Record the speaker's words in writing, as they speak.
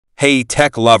Hey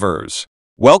tech lovers!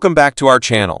 Welcome back to our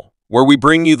channel, where we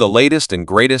bring you the latest and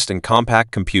greatest in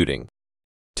compact computing.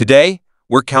 Today,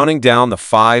 we're counting down the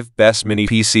 5 best mini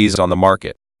PCs on the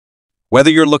market.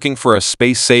 Whether you're looking for a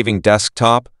space-saving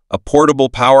desktop, a portable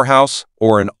powerhouse,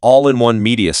 or an all-in-one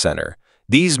media center,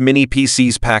 these mini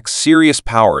PCs pack serious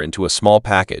power into a small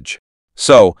package.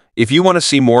 So, if you want to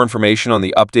see more information on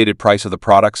the updated price of the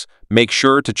products, make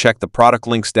sure to check the product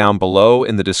links down below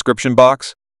in the description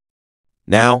box.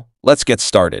 Now, let's get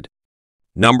started.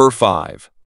 Number 5.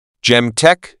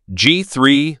 Gemtech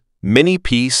G3 Mini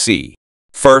PC.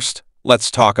 First,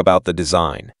 let's talk about the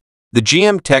design. The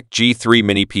Gemtech G3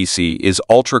 Mini PC is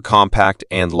ultra-compact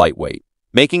and lightweight,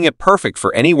 making it perfect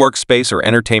for any workspace or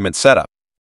entertainment setup.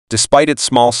 Despite its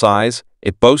small size,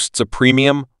 it boasts a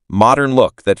premium, modern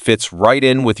look that fits right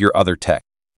in with your other tech.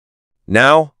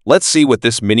 Now, let's see what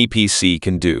this mini PC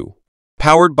can do.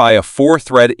 Powered by a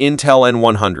 4-thread Intel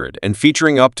N100 and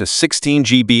featuring up to 16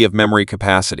 GB of memory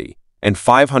capacity and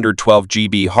 512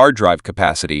 GB hard drive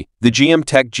capacity, the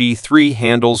Gemtech G3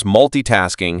 handles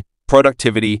multitasking,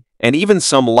 productivity, and even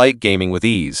some light gaming with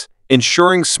ease,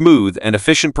 ensuring smooth and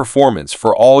efficient performance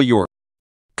for all your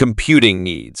computing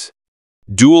needs.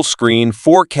 Dual-screen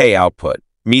 4K output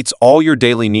meets all your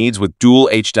daily needs with dual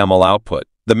HDMI output.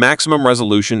 The maximum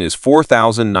resolution is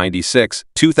 4096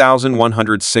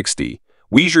 2160.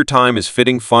 Leisure time is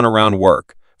fitting fun around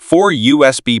work. 4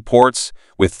 USB ports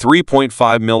with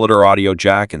 3.5mm audio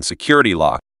jack and security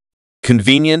lock.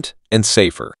 Convenient and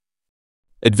safer.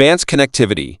 Advanced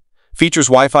connectivity. Features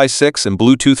Wi-Fi 6 and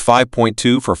Bluetooth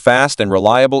 5.2 for fast and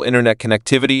reliable internet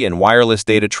connectivity and wireless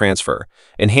data transfer,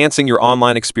 enhancing your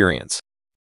online experience.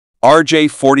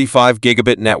 RJ45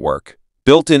 Gigabit network.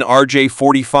 Built-in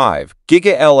RJ45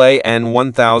 GigaLAN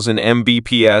 1000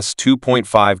 Mbps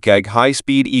 2.5 GHz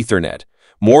high-speed Ethernet.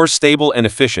 More stable and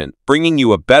efficient, bringing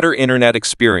you a better internet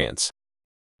experience.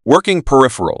 Working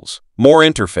peripherals. More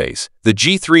interface. The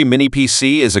G3 Mini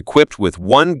PC is equipped with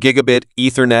 1 Gigabit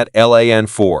Ethernet LAN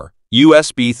 4,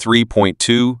 USB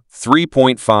 3.2,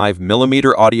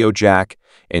 3.5mm audio jack,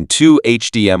 and 2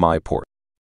 HDMI ports.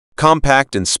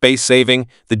 Compact and space-saving,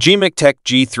 the Gemtech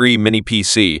G3 Mini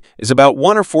PC is about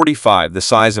 1/45 the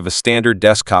size of a standard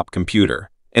desktop computer,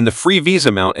 and the free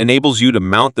Visa mount enables you to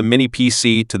mount the mini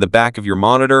PC to the back of your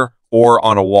monitor or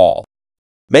on a wall.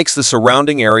 Makes the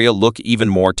surrounding area look even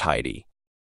more tidy.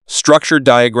 Structured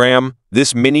diagram.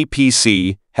 This mini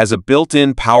PC has a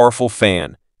built-in powerful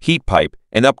fan, heat pipe,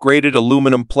 and upgraded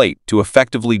aluminum plate to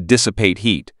effectively dissipate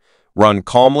heat. Run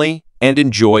calmly and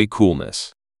enjoy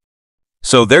coolness.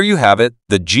 So there you have it,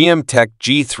 the Gemtech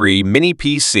G3 Mini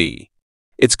PC.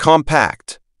 It's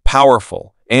compact,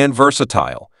 powerful, and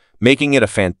versatile, making it a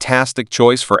fantastic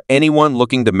choice for anyone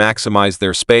looking to maximize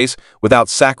their space without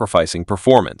sacrificing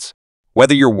performance.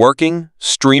 Whether you're working,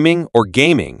 streaming, or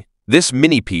gaming, this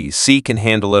mini PC can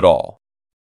handle it all.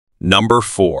 Number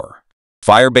 4.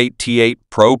 Firebase T8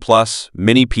 Pro Plus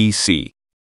Mini PC.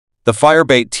 The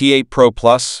Firebase T8 Pro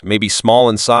Plus may be small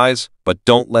in size, but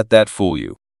don't let that fool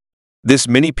you. This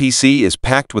mini PC is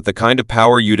packed with the kind of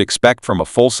power you'd expect from a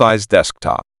full-size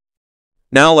desktop.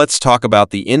 Now let's talk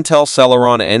about the Intel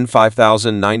Celeron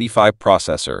N5095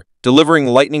 processor, delivering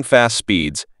lightning-fast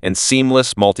speeds and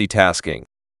seamless multitasking.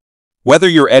 Whether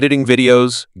you're editing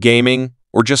videos, gaming,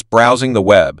 or just browsing the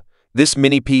web, this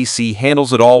mini PC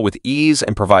handles it all with ease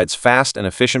and provides fast and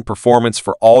efficient performance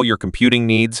for all your computing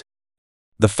needs.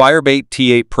 The Firebase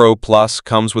T8 Pro Plus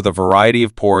comes with a variety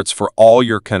of ports for all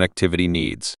your connectivity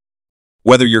needs.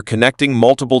 Whether you're connecting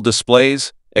multiple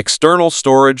displays, external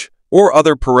storage, or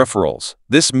other peripherals,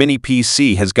 this mini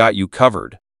PC has got you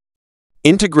covered.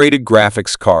 Integrated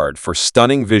graphics card for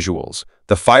stunning visuals.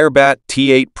 The Firebase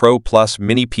T8 Pro Plus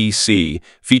Mini PC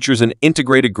features an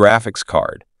integrated graphics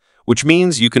card, which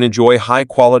means you can enjoy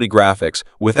high-quality graphics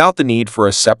without the need for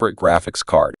a separate graphics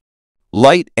card.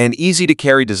 Light and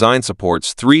easy-to-carry design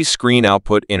supports 3-screen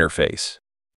output interface.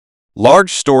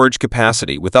 Large storage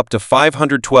capacity with up to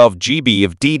 512 GB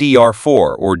of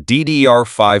DDR4 or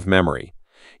DDR5 memory.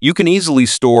 You can easily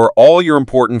store all your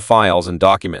important files and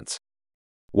documents.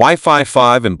 Wi-Fi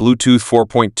 5 and Bluetooth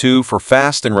 4.2 for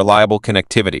fast and reliable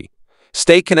connectivity.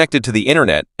 Stay connected to the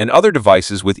internet and other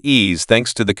devices with ease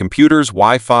thanks to the computer's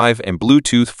Wi-Fi and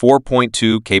Bluetooth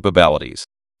 4.2 capabilities.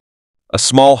 A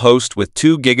small host with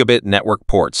 2 Gigabit network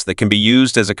ports that can be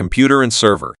used as a computer and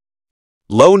server.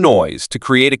 Low noise to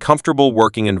create a comfortable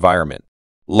working environment.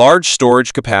 Large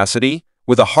storage capacity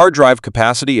with a hard drive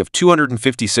capacity of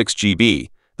 256 GB.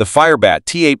 The Firebase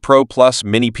T8 Pro Plus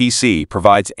Mini PC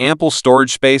provides ample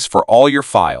storage space for all your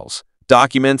files,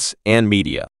 documents, and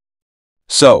media.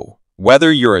 So,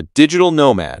 whether you're a digital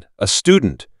nomad, a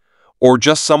student, or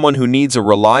just someone who needs a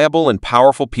reliable and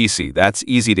powerful PC that's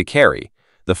easy to carry,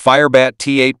 the FireBat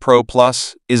T8 Pro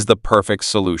Plus is the perfect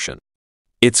solution.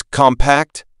 It's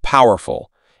compact,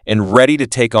 powerful, and ready to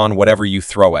take on whatever you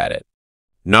throw at it.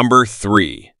 Number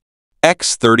 3.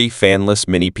 X30 Fanless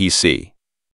Mini PC.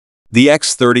 The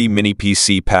X30 Mini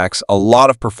PC packs a lot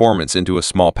of performance into a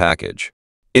small package.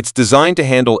 It's designed to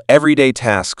handle everyday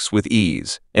tasks with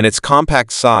ease, and its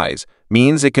compact size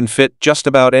means it can fit just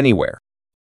about anywhere.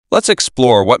 Let's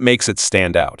explore what makes it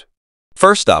stand out.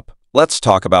 First up, let's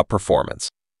talk about performance.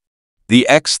 The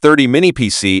X30 Mini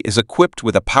PC is equipped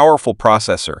with a powerful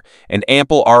processor and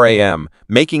ample RAM,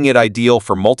 making it ideal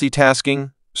for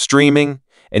multitasking, streaming,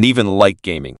 and even light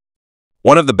gaming.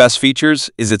 One of the best features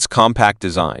is its compact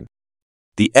design.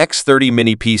 The X30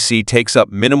 Mini PC takes up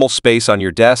minimal space on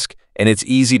your desk, and it's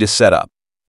easy to set up.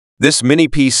 This Mini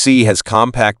PC has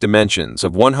compact dimensions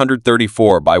of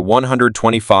 134 by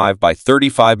 125 by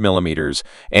 35 millimeters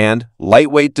and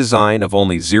lightweight design of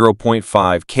only 0.5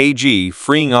 kg,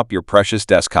 freeing up your precious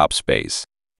desktop space.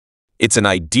 It's an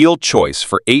ideal choice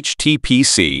for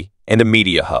HTPC and a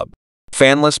media hub.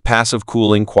 Fanless passive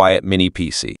cooling quiet Mini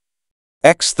PC.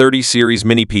 X30 series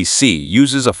Mini PC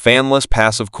uses a fanless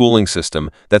passive cooling system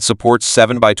that supports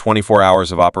 7 by 24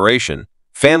 hours of operation.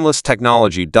 Fanless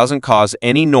technology doesn't cause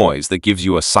any noise that gives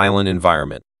you a silent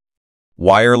environment.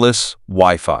 Wireless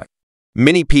Wi-Fi.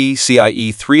 Mini PCIe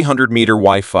 300-meter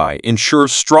Wi-Fi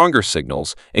ensures stronger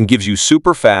signals and gives you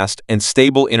super fast and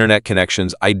stable internet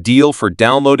connections ideal for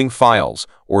downloading files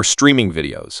or streaming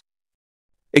videos.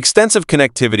 Extensive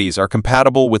connectivities are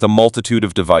compatible with a multitude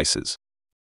of devices.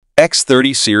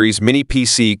 X30 series Mini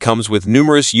PC comes with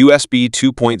numerous USB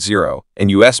 2.0 and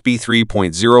USB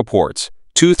 3.0 ports,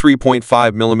 two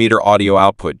 3.5mm audio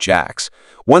output jacks,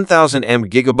 1000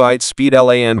 GB speed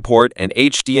LAN port, and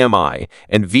HDMI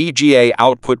and VGA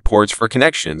output ports for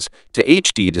connections to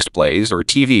HD displays or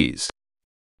TVs.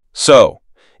 So,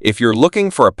 if you're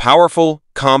looking for a powerful,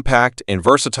 compact, and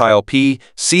versatile PC,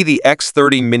 the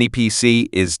X30 Mini PC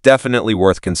is definitely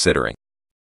worth considering.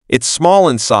 It's small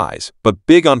in size, but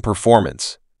big on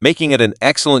performance, making it an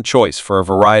excellent choice for a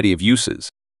variety of uses.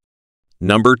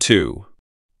 Number 2.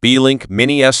 Beelink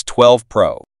Mini S12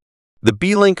 Pro. The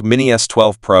Beelink Mini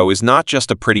S12 Pro is not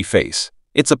just a pretty face,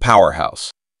 it's a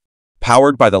powerhouse.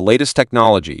 Powered by the latest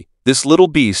technology, this little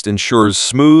beast ensures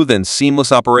smooth and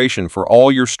seamless operation for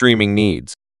all your streaming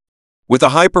needs. With a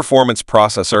high-performance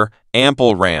processor,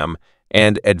 ample RAM,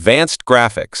 and advanced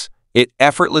graphics, it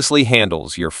effortlessly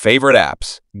handles your favorite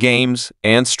apps, games,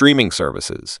 and streaming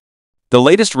services. The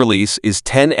latest release is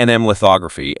 10nm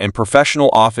lithography and professional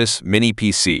office Mini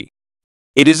PC.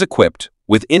 It is equipped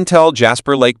with Intel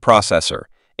Jasper Lake processor,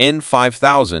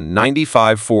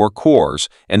 N5095 4 cores,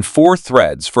 and 4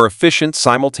 threads for efficient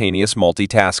simultaneous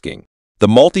multitasking. The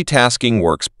multitasking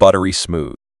works buttery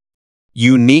smooth.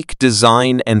 Unique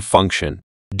design and function.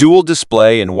 Dual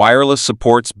display and wireless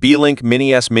supports. Beelink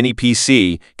Mini S Mini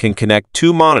PC can connect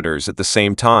 2 monitors at the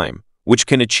same time, which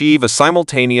can achieve a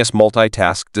simultaneous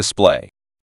multitask display.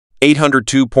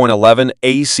 802.11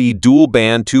 AC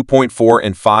dual-band 2.4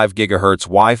 and 5 GHz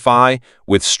Wi-Fi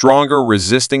with stronger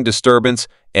resisting disturbance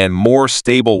and more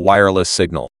stable wireless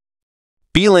signal.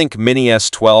 Beelink Mini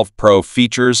S12 Pro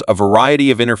features a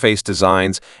variety of interface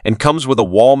designs and comes with a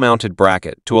wall-mounted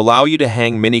bracket to allow you to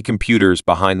hang mini computers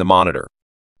behind the monitor.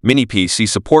 Mini PC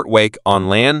support Wake on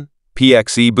LAN,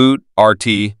 PXE boot,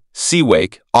 RT,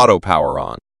 C-Wake, auto power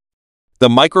on. The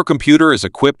microcomputer is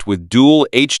equipped with dual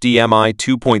HDMI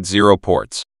 2.0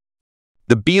 ports.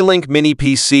 The Beelink Mini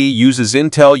PC uses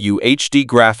Intel UHD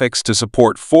graphics to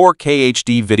support 4K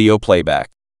HD video playback.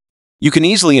 You can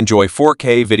easily enjoy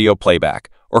 4K video playback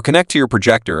or connect to your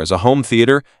projector as a home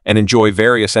theater and enjoy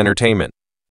various entertainment.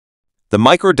 The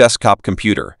micro desktop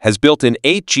computer has built-in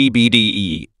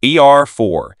 8GB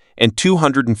DDR4 and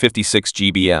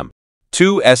 256GB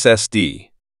M.2 SSD.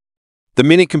 The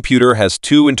mini computer has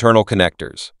 2 internal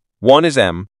connectors. One is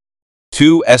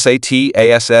M.2 SATA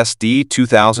SSD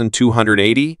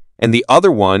 2280, and the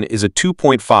other one is a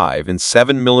 2.5 and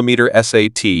 7mm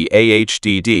SATA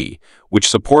HDD, which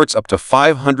supports up to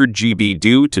 500GB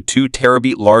due to 2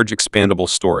 TB large expandable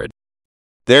storage.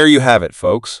 There you have it,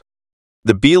 folks.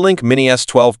 The Beelink Mini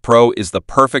S12 Pro is the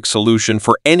perfect solution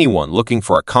for anyone looking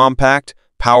for a compact,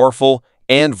 powerful,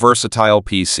 and versatile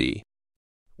PC.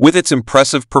 With its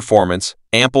impressive performance,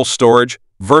 ample storage,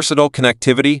 versatile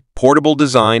connectivity, portable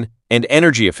design, and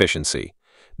energy efficiency,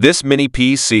 this mini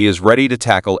PC is ready to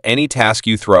tackle any task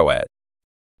you throw at.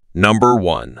 Number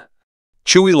 1.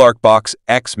 Chewy Larkbox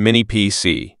X Mini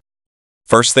PC.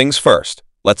 First things first,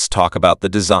 let's talk about the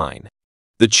design.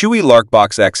 The Chewy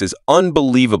Larkbox X is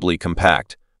unbelievably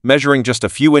compact, measuring just a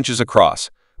few inches across,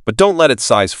 but don't let its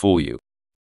size fool you.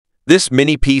 This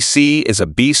mini PC is a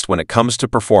beast when it comes to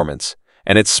performance,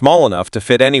 and it's small enough to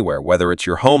fit anywhere, whether it's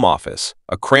your home office,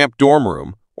 a cramped dorm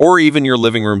room, or even your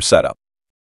living room setup.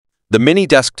 The mini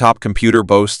desktop computer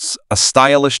boasts a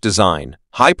stylish design,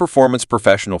 high-performance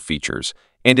professional features,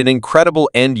 and an incredible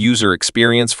end-user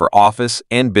experience for office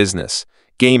and business,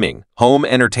 gaming, home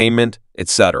entertainment,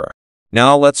 etc.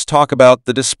 Now let's talk about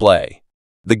the display.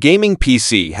 The gaming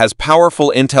PC has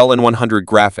powerful Intel N100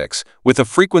 graphics with a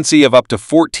frequency of up to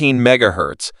 14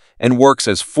 MHz and works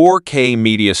as 4K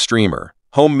media streamer,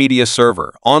 home media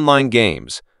server, online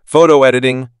games, photo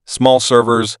editing, small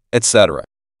servers, etc.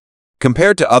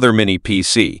 Compared to other mini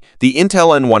PC, the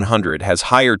Intel N100 has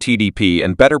higher TDP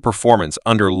and better performance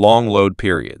under long load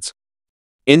periods.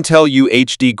 Intel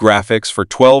UHD graphics for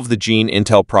 12-the-gene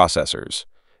Intel processors,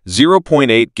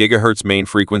 0.8 GHz main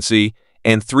frequency,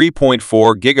 and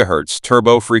 3.4 GHz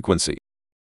turbo frequency.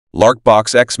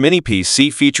 Larkbox X Mini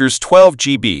PC features 12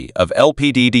 GB of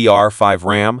LPDDR5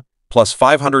 RAM plus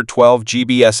 512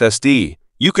 GB SSD.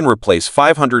 You can replace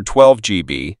 512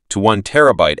 GB to 1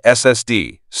 TB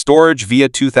SSD storage via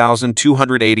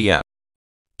 2280M.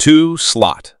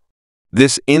 2-slot.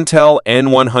 This Intel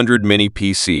N100 Mini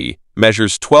PC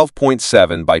measures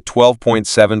 12.7 by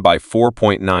 12.7 by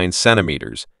 4.9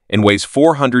 centimeters and weighs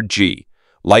 400 g,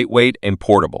 lightweight and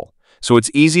portable, so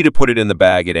it's easy to put it in the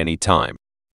bag at any time.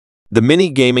 The mini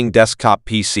gaming desktop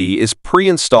PC is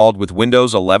pre-installed with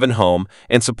Windows 11 Home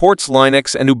and supports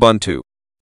Linux and Ubuntu.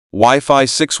 Wi-Fi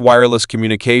 6 wireless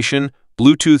communication,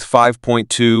 Bluetooth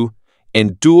 5.2,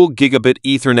 and dual gigabit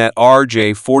Ethernet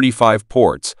RJ45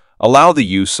 ports allow the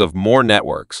use of more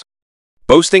networks.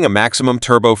 Boasting a maximum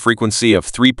turbo frequency of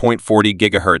 3.40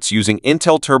 GHz using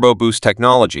Intel Turbo Boost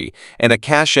technology and a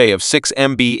cache of 6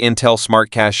 MB Intel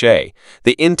Smart Cache,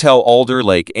 the Intel Alder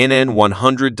Lake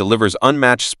NN100 delivers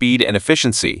unmatched speed and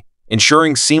efficiency,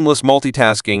 ensuring seamless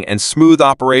multitasking and smooth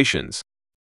operations.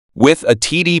 With a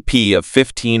TDP of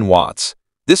 15 watts,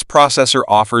 this processor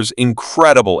offers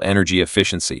incredible energy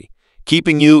efficiency,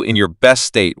 keeping you in your best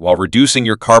state while reducing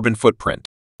your carbon footprint.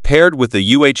 Paired with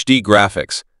the UHD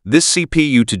graphics, this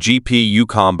CPU to GPU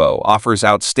combo offers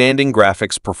outstanding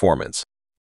graphics performance.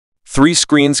 3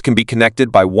 screens can be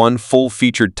connected by one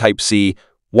full-featured Type-C,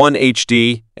 one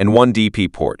HD, and one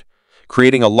DP port,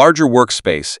 creating a larger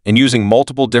workspace and using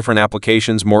multiple different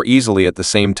applications more easily at the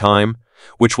same time,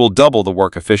 which will double the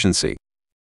work efficiency.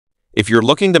 If you're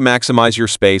looking to maximize your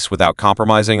space without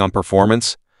compromising on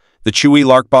performance, the chewy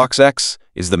Larkbox X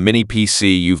is the mini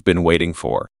PC you've been waiting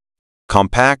for.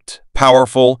 Compact,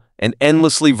 powerful, and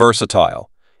endlessly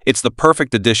versatile, it's the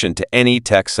perfect addition to any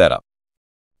tech setup.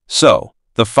 So,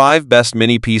 the 5 best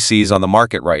mini PCs on the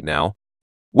market right now,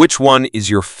 which one is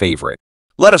your favorite?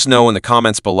 Let us know in the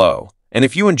comments below, and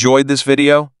if you enjoyed this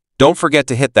video, don't forget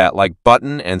to hit that like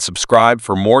button and subscribe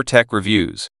for more tech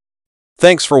reviews.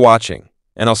 Thanks for watching,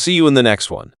 and I'll see you in the next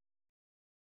one.